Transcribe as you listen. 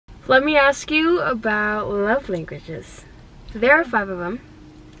Let me ask you about love languages. There are 5 of them.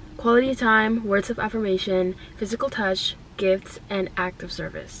 Quality time, words of affirmation, physical touch, gifts, and act of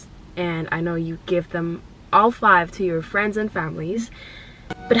service. And I know you give them all 5 to your friends and families.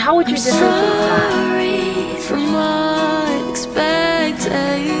 But how would you differentiate that? From my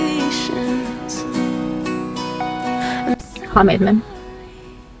expectations. Commitment.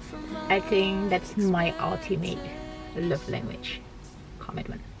 I think that's my ultimate love language.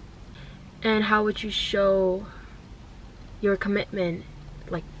 Commitment. And how would you show your commitment?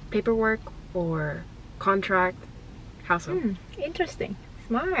 Like paperwork or contract? How so? Interesting.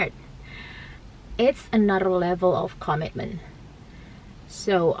 Smart. It's another level of commitment.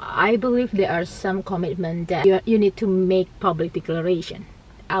 So I believe there are some commitment that you need to make public declaration.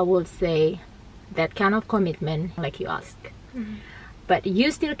 I would say that kind of commitment, like you asked. But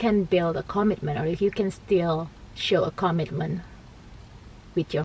you still can build a commitment, or you can still show a commitment with your